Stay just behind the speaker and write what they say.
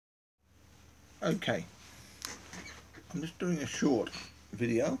Okay, I'm just doing a short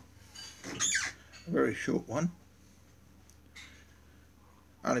video, a very short one,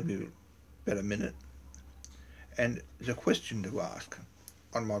 only be about a minute, and there's a question to ask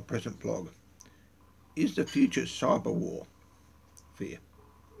on my present blog. Is the future cyber warfare?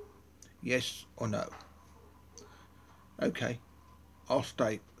 Yes or no? Okay, I'll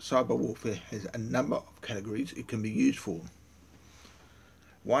state cyber warfare has a number of categories it can be used for.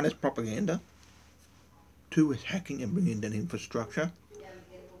 One is propaganda. Two is hacking and bringing down infrastructure.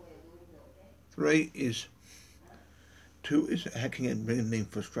 Two is hacking and bringing down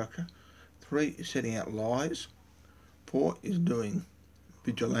infrastructure. 3 is setting out lies. 4 is doing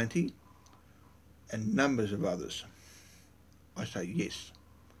vigilante, and numbers of others. I say yes.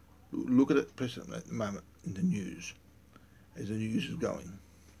 Look at it presently at the moment in the news, as the news is going.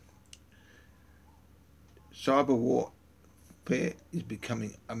 Cyber warfare is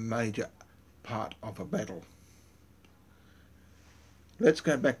becoming a major part of a battle. Let's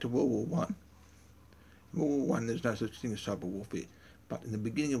go back to World War One. In World War One, there's no such thing as cyber warfare, but in the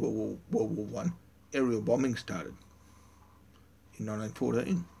beginning of World War One, aerial bombing started in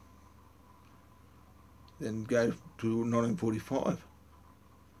 1914. Then go to 1945.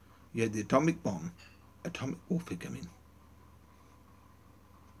 You had the atomic bomb, atomic warfare come in.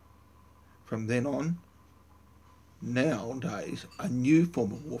 From then on, nowadays, a new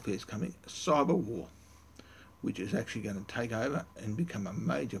form of warfare is coming, cyber war, which is actually going to take over and become a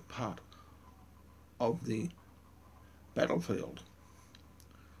major part of the battlefield.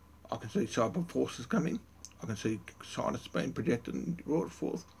 I can see cyber forces coming. I can see scientists being projected and brought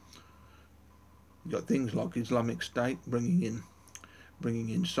forth. You've got things like Islamic State bringing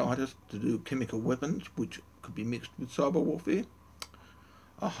in scientists to do chemical weapons, which could be mixed with cyber warfare.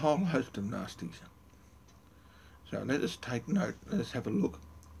 A whole host of nasties. So let us take note, let us have a look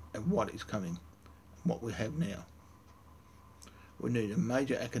at what is coming, what we have now. We need a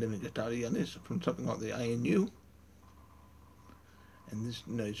major academic study on this from something like the ANU, and this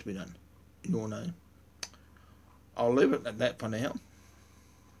needs to be done in your name. I'll leave it at that for now,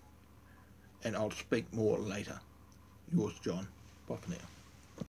 and I'll speak more later. Yours, John. Bye for now.